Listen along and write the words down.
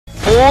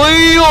哎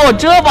呦，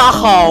这把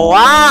好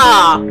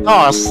啊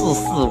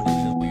！2445，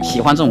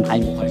喜欢这种排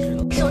名。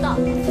收到。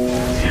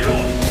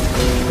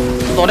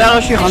昨天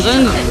的续航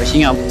真恶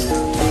心啊！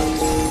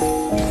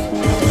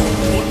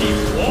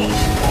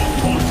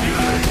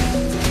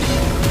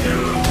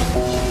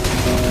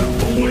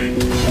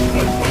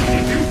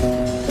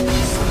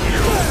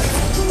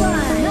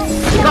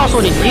告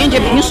诉你，狄仁杰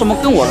凭什么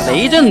跟我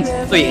雷震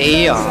对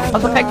A 啊？他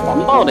是开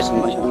狂暴的情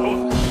况下。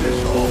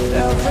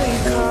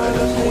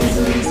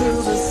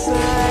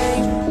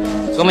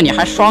哥们，你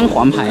还双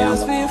黄牌啊？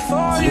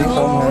进攻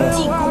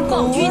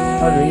暴君。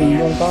他人影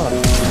用大了。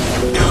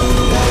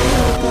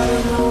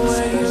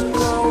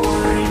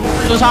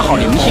这场好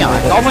灵性啊！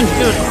高分局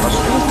就是打的舒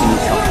服，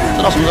你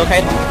知道什么时候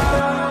开头？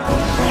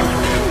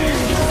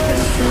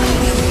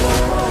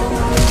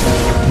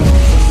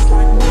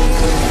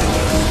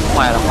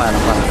坏了！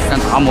让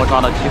达摩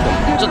抓到机会，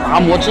这达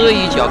摩这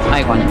一脚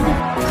太关键了，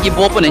一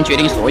波不能决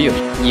定所有，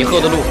以后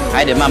的路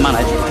还得慢慢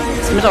来走。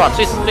你们知道吧？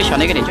最小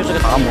的一个点就是个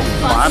达摩，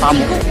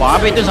反而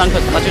被对上克，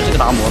那就是个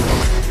达摩，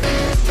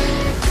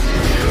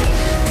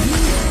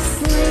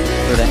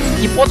对不对？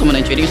一波怎么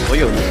能决定所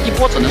有呢？一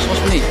波只能说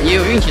兄弟也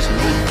有运气成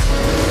分。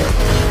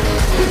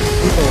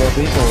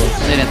回手了，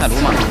这有点太鲁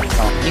莽了，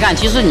你看，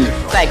其实你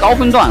在高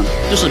分段，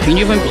就是平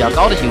均分比较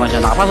高的情况下，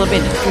哪怕是被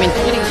对面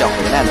踢了一脚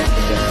回来了，对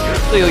不对？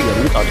队友也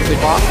能找机会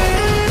抓，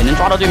也能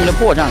抓到对面的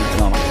破绽，知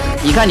道吗？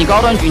你看你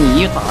高端局你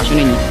一打，兄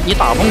弟你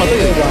打崩了队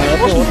友，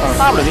说什么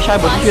大不了就下一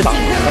波继续打。我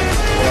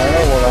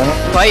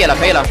来了，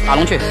可以了，打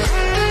龙去。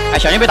哎，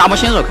小心被达摩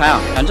先手开啊！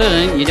看这个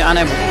人已经按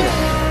耐不住了，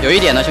有一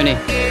点了，兄弟。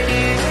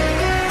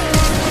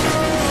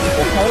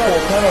我开了，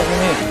兄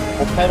弟，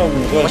我开了5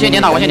个。我先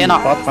点打。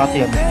打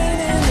点。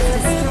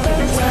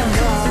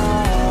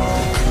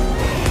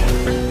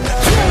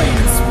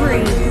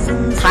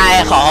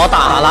太好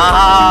打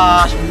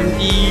啦，兄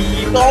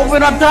弟，高分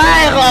段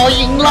太好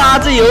赢啦，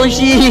这游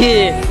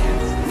戏。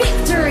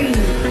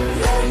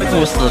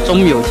故事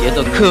终有节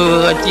奏，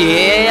可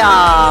杰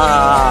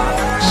呀！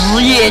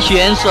职业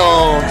选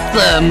手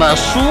怎么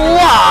输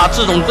啊？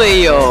这种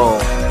队友，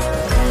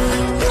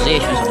职业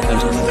选手的跟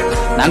手，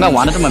难怪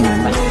玩的这么明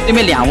白。对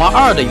面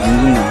22000的云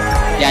鹰啊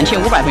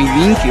，2500分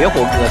云鹰绝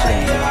活哥是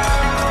的，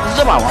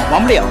这把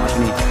玩不了啊，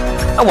兄弟。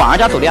那玩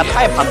家走的呀，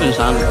太怕盾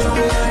山了，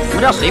我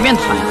们要随便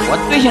踩。我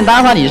对线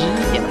单杀你是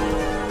1点，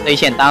对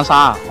线单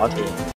杀，老铁。